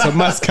 it's a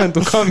mass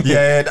scandal coming.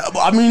 Yeah, but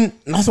I mean,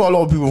 that's what a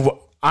lot of people.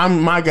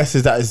 My guess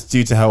is that it's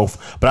due to health,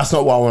 but that's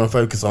not what I want to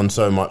focus on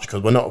so much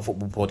because we're not a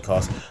football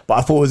podcast. But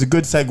I thought it was a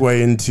good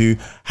segue into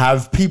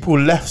have people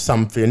left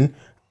something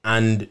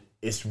and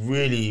it's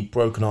really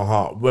broken our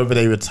heart, whether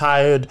they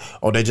retired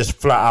or they just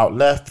flat out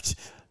left.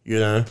 You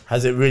know,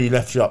 has it really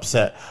left you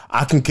upset?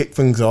 I can kick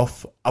things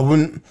off.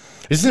 It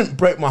didn't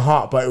break my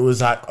heart, but it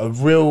was like a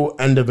real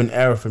end of an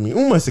era for me,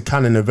 almost a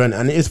canon event,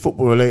 and it is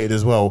football related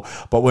as well.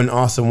 But when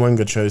Arsene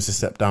Wenger chose to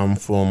step down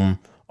from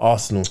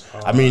Arsenal,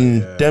 I mean,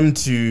 them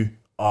two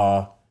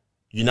are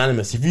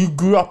unanimous. If you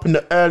grew up in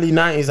the early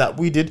 90s like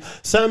we did,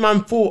 certain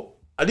man thought,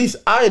 at least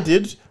I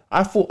did,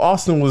 I thought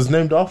Arsenal was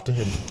named after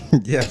him.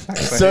 Yeah.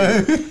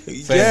 So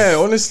Yeah,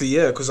 honestly,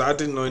 yeah, because I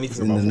didn't know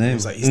anything about him. It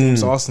was like his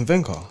name's Arsene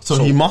Wenger.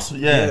 So he must,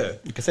 yeah.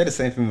 You can say the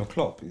same thing with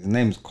Klopp. His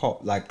name's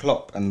Klopp, and the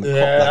Klopp, like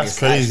that's it's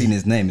crazy. actually in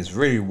his name. It's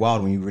really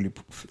wild when you really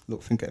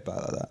think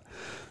about it like that.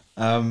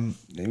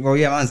 Well,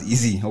 yeah, man's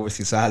easy.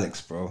 Obviously, Sir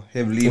Alex, bro.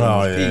 Him leaving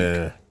was peak.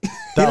 Yeah.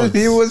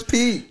 He was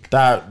peak.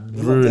 That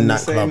been ruined the that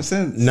same club.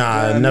 since. Nah,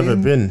 You know what I never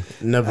mean? been.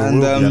 Never And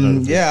will be.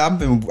 I don't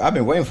think. I've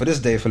been waiting for this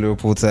day for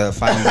Liverpool to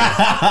finally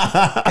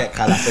get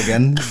Callas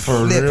again.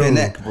 For Flipping real.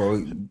 neck,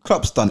 bro.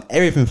 Klopp's done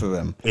everything for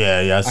them.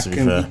 Yeah, that's to be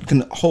fair. I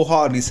can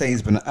wholeheartedly say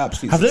he's been an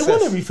absolute Have success. they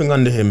won everything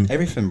under him?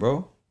 Everything,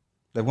 bro.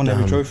 They've won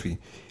every trophy.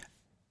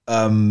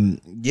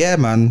 Yeah,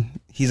 man.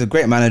 He's a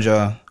great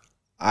manager.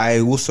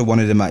 I also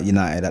wanted him at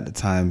United at the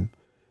time.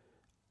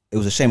 It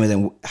was a shame it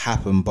didn't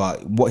happen,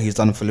 but what he's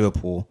done for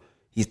Liverpool,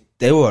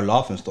 they were a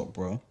laughing stock,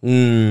 bro.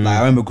 Like I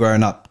remember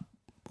growing up,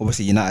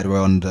 obviously United were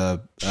on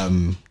the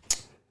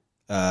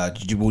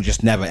we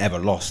just never ever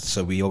lost,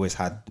 so we always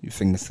had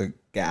things to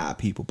get out of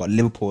people. But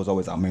Liverpool was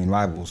always our main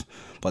rivals.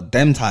 But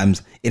them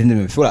times it didn't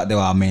even feel like they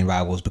were our main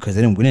rivals because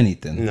they didn't win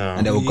anything,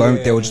 and they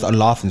were just a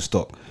laughing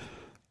stock.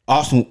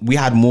 Arsenal, we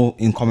had more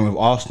in common with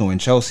Arsenal and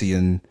Chelsea,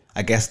 and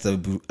I guess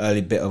the early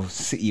bit of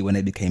City when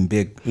they became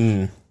big.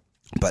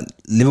 But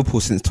Liverpool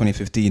since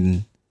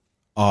 2015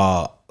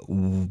 are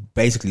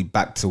basically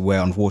back to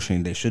where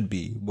unfortunately they should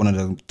be. One of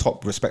the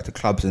top respected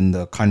clubs in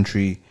the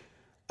country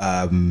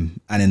and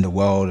in the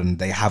world, and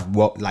they have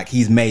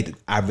he's made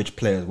average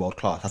players world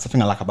class. That's the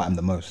thing I like about him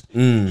the most.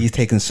 He's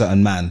taken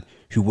certain man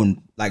who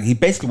wouldn't, like, he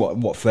basically what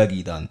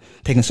Fergie done,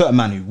 taking certain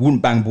man who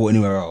wouldn't bang ball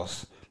anywhere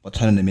else but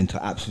turning them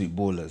into absolute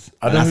ballers.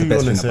 I And know that's who the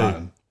you best wanna thing about say.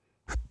 him.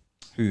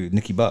 Who?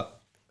 Nicky Butt.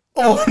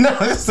 Oh no!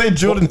 Let's say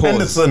Jordan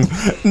Pause.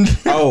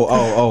 Henderson.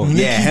 Oh,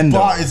 Nicky yeah, Hendo.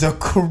 Butt is a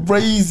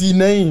crazy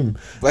name.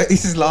 But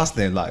it's his last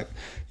name. Like,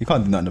 you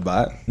can't do nothing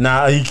about it.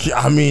 Nah,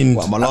 I mean,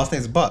 What, my last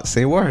name's Butt.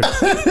 Say a word.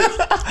 Wait,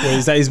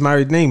 is that his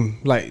married name?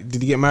 Like,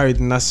 did he get married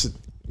and that's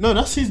no,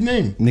 that's his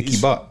name. Nicky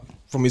Butt.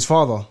 from his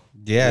father?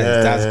 Yeah,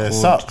 his dad's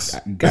called sucks.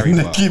 Gary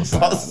Butt. Nicky or something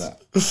Butt. like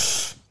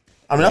that.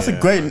 I mean, that's a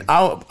great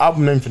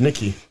album name for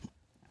Nicky.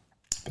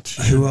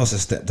 Who else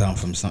has stepped down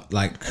from some,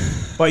 like?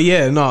 But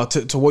yeah, no,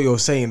 to what you're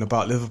saying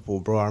about Liverpool,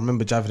 bro. I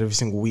remember Javid every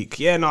single week.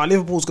 Yeah, no,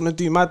 Liverpool's gonna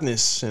do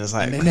madness, and it's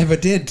like They never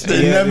did.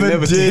 They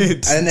never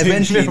did. And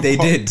eventually they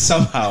did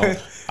somehow.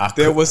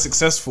 They were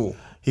successful.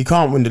 He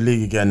can't win the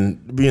league again.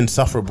 It'd be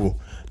insufferable.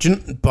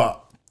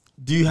 But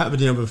do you have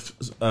any other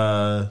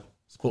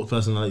sports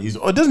personalities?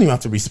 Or it doesn't even have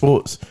to be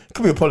sports. It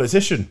could be a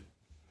politician.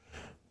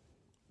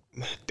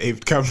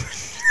 David Cameron.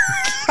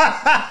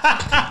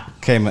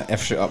 Came and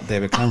F shit up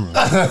David Cameron.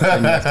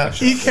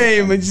 He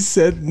came and just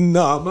said,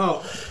 "Nah, I'm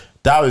out."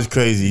 That was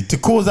crazy. To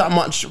cause that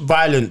much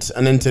violence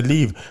and then to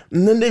leave.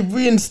 And then they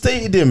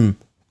reinstated him.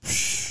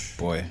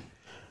 Boy.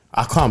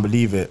 I can't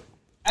believe it.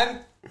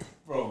 And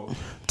bro,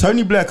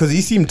 Tony Blair, because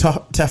he seemed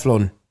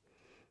Teflon.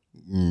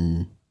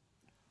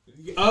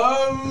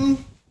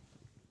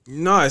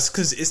 no, it's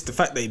because it's the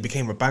fact that he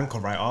became a banker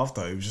right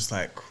after. It was just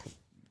like,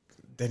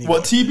 then he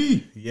What,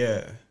 TB?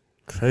 Yeah,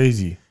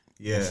 Crazy.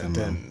 yeah. Listen,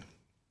 Then, man.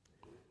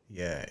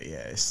 yeah.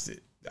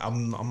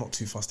 I'm not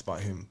too fussed about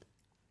him.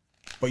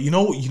 But you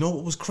know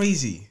what was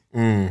crazy?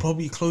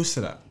 Probably close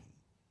to that.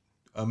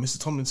 Mr.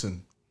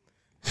 Tomlinson.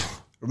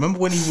 Remember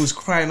when he was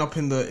crying up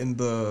in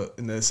the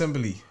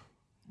assembly?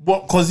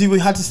 What, because he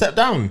had to step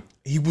down?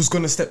 He was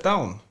gonna step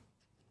down.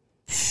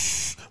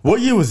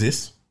 What year was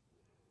this?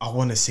 I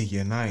want to say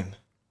year 9,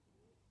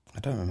 I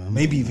don't remember.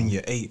 maybe even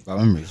year 8. My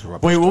memory's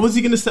rubbish. Wait, what was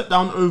he going to step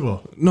down over?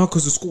 No,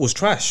 because the school was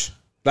trash.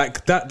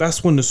 Like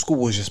that's when the school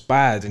was just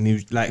bad, and he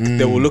was like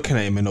they were looking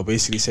at him and they're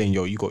basically saying,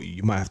 "Yo,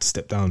 you might have to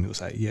step down." It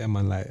was like, "Yeah,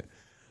 man, like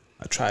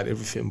I tried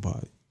everything,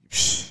 but."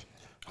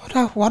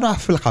 Why do I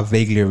feel like I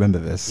vaguely remember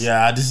this?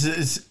 Yeah, this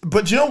is.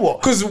 But you know what?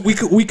 Because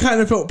we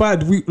kind of felt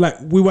bad. We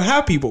were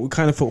happy, but we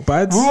kind of felt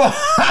bad.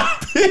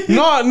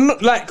 No,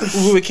 like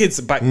we were kids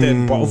back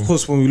then. But of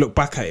course, when we look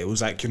back at it, it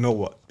was like, you know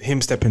what?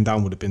 Him stepping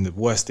down would have been the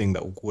worst thing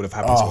that would have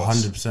happened to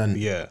us. 100%.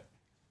 Yeah.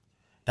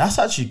 That's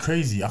actually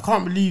crazy. I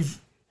can't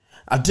believe.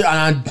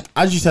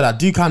 As you said, I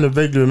do kind of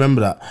vaguely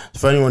remember that.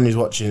 For anyone who's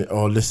watching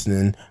or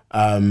listening,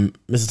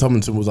 Mr.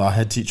 Tomlinson was our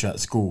head teacher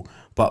at school.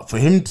 But for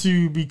him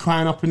to be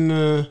crying up in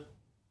the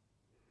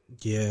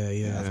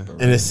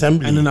in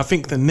assembly, And then I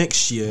think the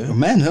next year,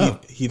 Man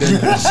up. he then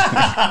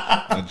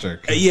I'm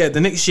joking. yeah,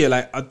 the next year,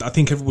 like I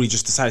think everybody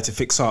just decided to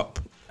fix up.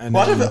 And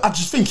well, then, I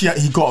just think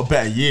he got a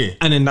better year.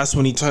 and then that's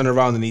when he turned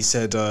around and he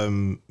said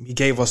he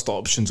gave us the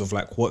options of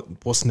like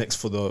what's next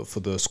for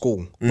the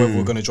school, whether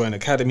we're going to join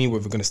academy,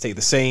 whether we're going to stay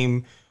the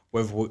same,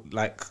 whether we're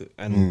like,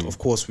 and of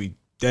course we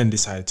then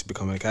decided to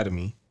become an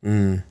academy.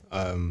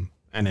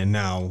 And then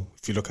now,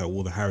 if you look at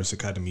all the Harris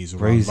academies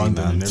around Crazy,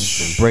 London man. and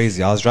everything,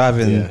 Crazy. I was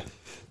driving. Yeah.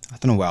 I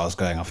don't know where I was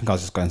going. I think I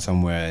was just going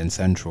somewhere in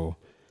Central,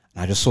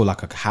 and I just saw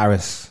like a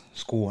Harris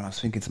school, and I was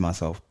thinking to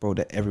myself, bro,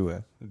 they're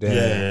everywhere. Yeah.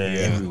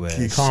 Everywhere.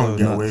 You It's can't so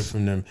get nuts. away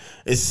from them.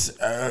 It's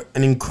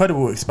an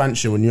incredible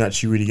expansion when you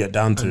actually really get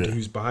down to and it.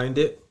 who's behind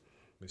it?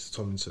 Mr.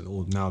 Tomlinson,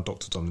 or now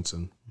Dr.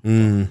 Tomlinson.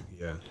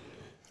 Yeah.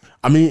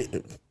 I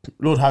mean,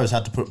 Lord Harris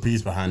had to put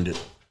peas behind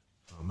it.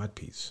 Oh, mad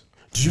peas.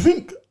 Do you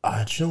think? Do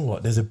you know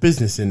what? There's a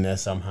business in there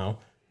somehow.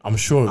 I'm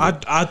sure.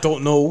 I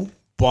don't know,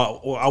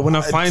 but when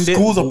I find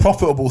schools are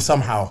profitable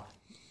somehow.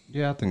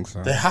 Yeah, I think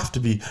so. They have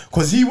to be,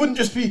 because he wouldn't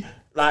just be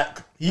like,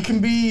 he can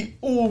be,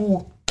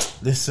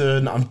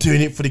 listen, I'm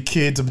doing it for the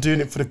kids, I'm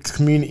doing it for the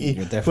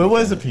community. But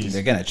where's the piece?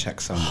 They're gonna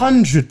check something.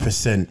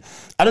 100%.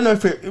 I don't know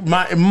if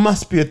it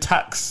must be a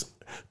tax,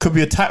 could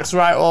be a tax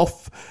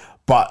write-off,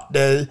 but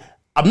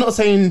I'm not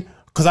saying,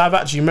 because I've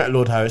actually met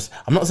Lord Harris,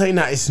 I'm not saying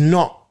that it's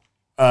not.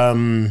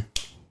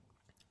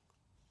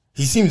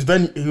 He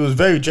was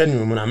very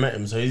genuine when I met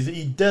him, so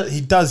he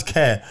does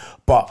care.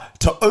 But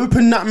to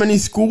open that many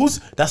schools,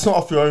 that's not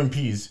off your own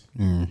peas.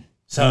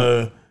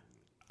 So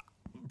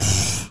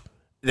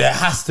there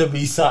has to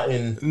be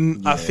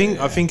something. I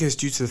think it's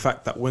due to the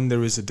fact that when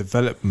there is a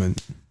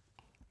development,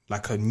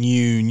 like a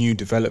new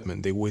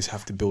development, they always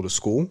have to build a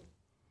school.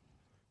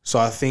 So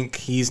I think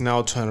he's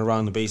now turned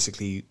around and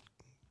basically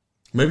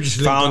Maybe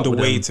just found a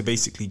way to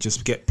basically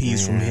just get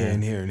peas from here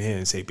and here and here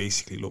and say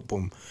basically, look,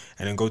 boom,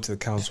 and then go to the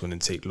council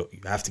and say, look, you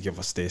have to give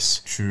us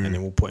this, and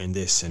then we'll put in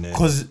this, and then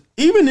because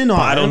even in our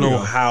I don't area, know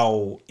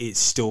how it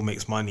still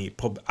makes money.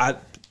 even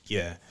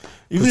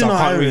in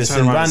our areas,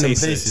 in random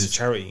places, it's a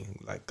charity.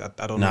 Like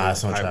I don't know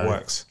that's not how charity. it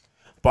works.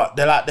 But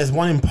they're like, there's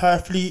one in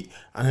Purfleet,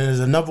 and then there's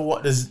another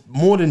one. There's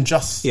more than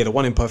just Yeah, the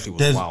one in Purfleet was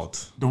there's wild.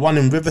 The one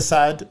in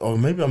Riverside, or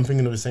maybe I'm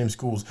thinking of the same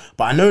schools.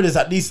 But I know there's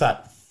at least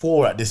like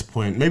 4 at this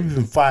point, maybe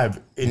even 5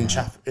 in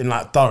in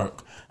like Thurrock.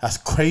 That's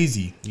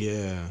crazy.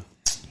 Yeah,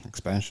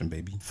 Expansion,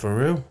 baby. For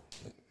real.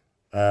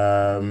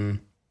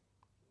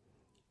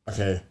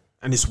 Okay.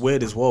 and it's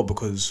weird as well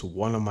because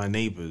one of my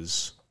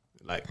neighbors,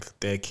 like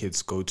their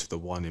kids go to the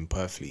one in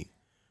Purfleet,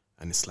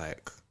 and it's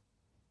like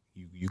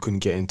you couldn't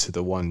get into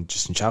the one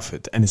just in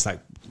Chafford, and it's like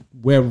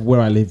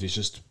where I live is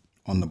just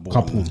On the board.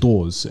 couple of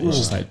doors. It's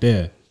just like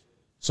there.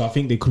 So I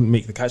think they couldn't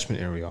make the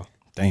catchment area.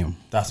 Damn.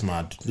 That's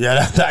mad.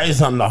 Yeah, that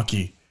is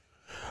unlucky.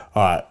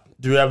 All right.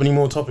 Do we have any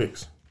more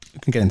topics? We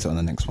can get into it on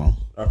the next one.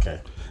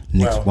 Okay.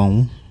 Next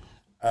one.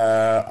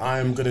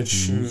 I'm going to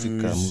choose...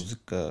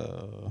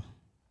 Musica.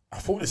 I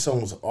thought this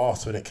song was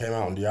arse when it came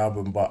out on the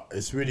album, but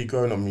it's really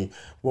growing on me.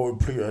 What would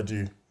Pluto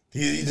do?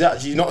 He's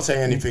actually not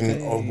saying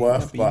anything of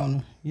worth,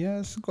 but... Yeah,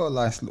 it's got a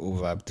nice little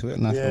vibe to it.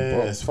 Nice little Yeah,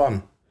 bop. it's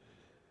fun.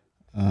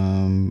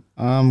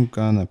 I'm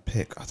gonna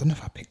pick... I don't know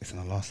if I picked this in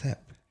the last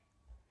ep.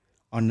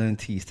 Unknown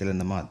T, Still in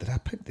the Mud. Did I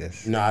pick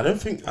this? No, I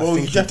don't think... I Well,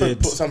 think you you definitely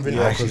did. put something...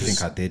 I actually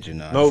think I did, you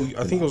know. No, just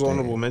I think it was didn't update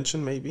honorable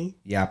mention, maybe.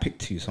 Yeah, I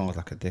picked 2 songs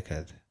like a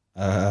dickhead.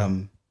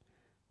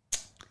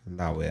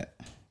 Allow it.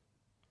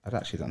 I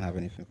actually don't have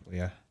anything for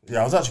you.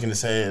 Yeah, I was actually going to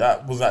say,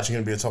 that was actually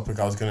going to be a topic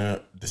I was going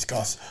to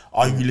discuss.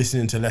 Are you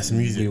listening to less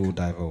music? We will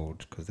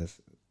divulge because there's...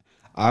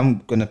 I'm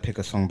gonna pick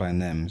a song by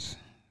Nems.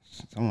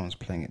 Someone's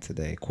playing it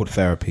today called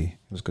Therapy.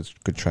 It was a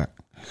good track.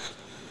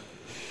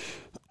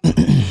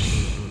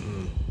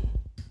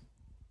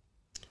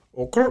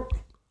 Okay.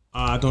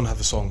 I don't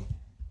have a song.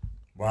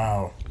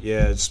 Wow.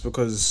 Yeah, just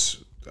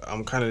because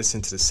I'm kind of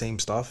listening to the same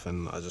stuff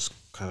and I just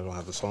kind of don't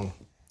have a song.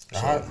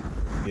 All right.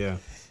 Yeah.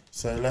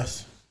 So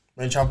let's...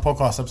 Main Channel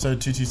Podcast,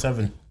 episode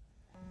 227.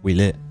 We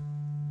lit.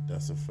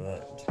 That's a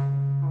fact.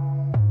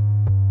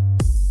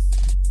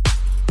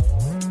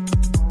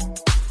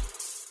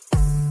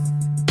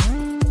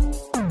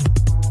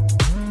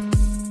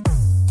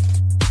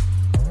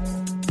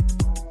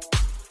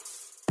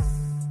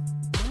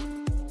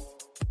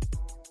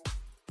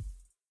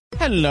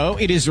 Hello,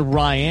 it is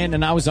Ryan,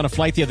 and I was on a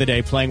flight the other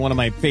day playing one of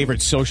my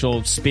favorite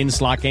social spin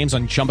slot games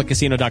on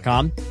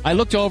ChumbaCasino.com. I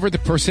looked over at the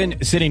person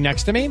sitting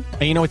next to me,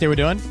 and you know what they were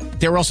doing?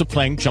 They were also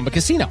playing Chumba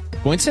Casino.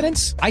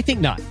 Coincidence? I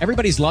think not.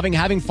 Everybody's loving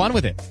having fun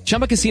with it.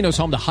 Chumba Casino is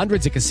home to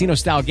hundreds of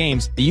casino-style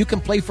games that you can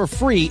play for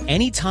free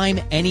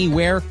anytime,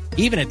 anywhere,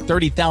 even at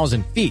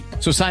 30,000 feet.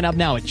 So sign up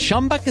now at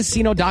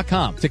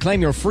ChumbaCasino.com to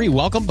claim your free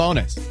welcome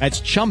bonus. That's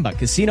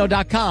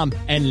ChumbaCasino.com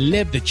and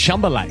live the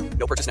Chumba life.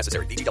 No purchase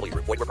necessary. VGW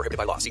Group. Void where prohibited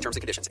by law. See terms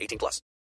and conditions. 18+.